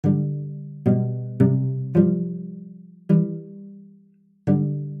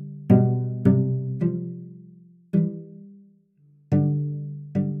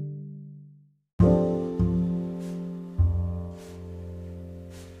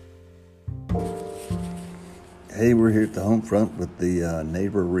Hey, we're here at the home front with the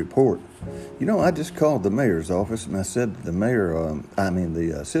neighbor report. I just called the mayor's office and I said to the mayor,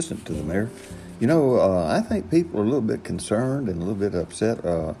 the assistant to the mayor, I think people are a little bit concerned and a little bit upset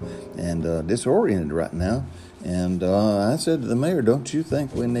and disoriented right now. And I said to the mayor, don't you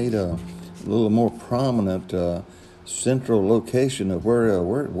think we need a little more prominent central location of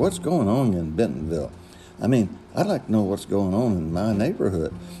where what's going on in Bentonville? I'd like to know what's going on in my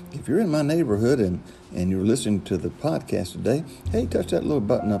neighborhood. If you're in my neighborhood and you're listening to the podcast today, hey, touch that little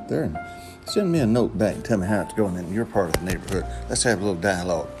button up there and send me a note back and tell me how it's going in your part of the neighborhood. Let's have a little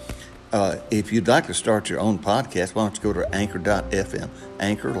dialogue. If you'd like to start your own podcast, why don't you go to anchor.fm.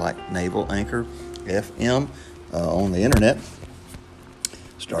 Anchor, like naval anchor, FM, on the internet.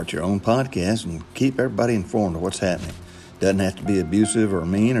 Start your own podcast and keep everybody informed of what's happening. Doesn't have to be abusive or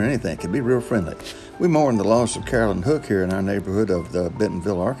mean or anything. It can be real friendly. We mourn the loss of Carolyn Hook here in our neighborhood of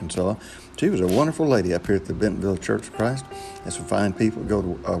Bentonville, Arkansas. She was a wonderful lady up here at the Bentonville Church of Christ. There's some fine people go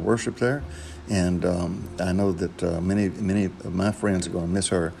to worship there. And I know that many of my friends are going to miss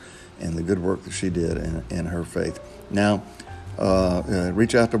her and the good work that she did in her faith. Now,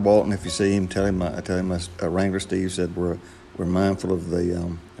 reach out to Walton if you see him. Tell him Wrangler Steve said we're mindful of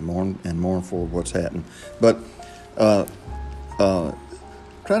the mournful of what's happened. But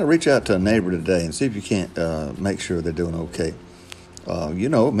try to reach out to a neighbor today and see if you can't make sure they're doing okay.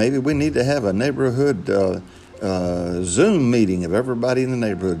 Maybe we need to have a neighborhood Zoom meeting of everybody in the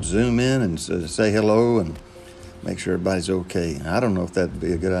neighborhood. Zoom in and say hello and make sure everybody's okay. I don't know if that'd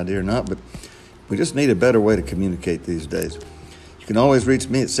be a good idea or not, but we just need a better way to communicate these days. You can always reach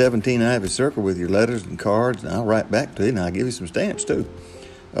me at 17 Ivy Circle with your letters and cards, and I'll write back to you, and I'll give you some stamps, too.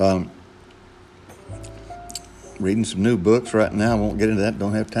 Reading some new books right now. I won't get into that.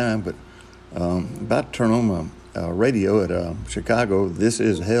 Don't have time, but about to turn on my radio at Chicago,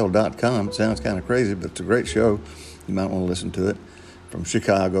 thisishell.com. It sounds kind of crazy, but it's a great show. You might want to listen to it. From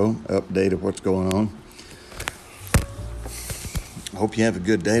Chicago, update of what's going on. I hope you have a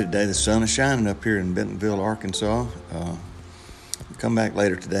good day today. The sun is shining up here in Bentonville, Arkansas. Come back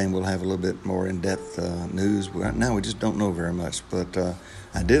later today and we'll have a little bit more in-depth news. Right now we just don't know very much, but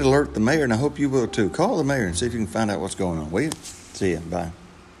I did alert the mayor and I hope you will too. Call the mayor and see if you can find out what's going on, will you? See you. Bye.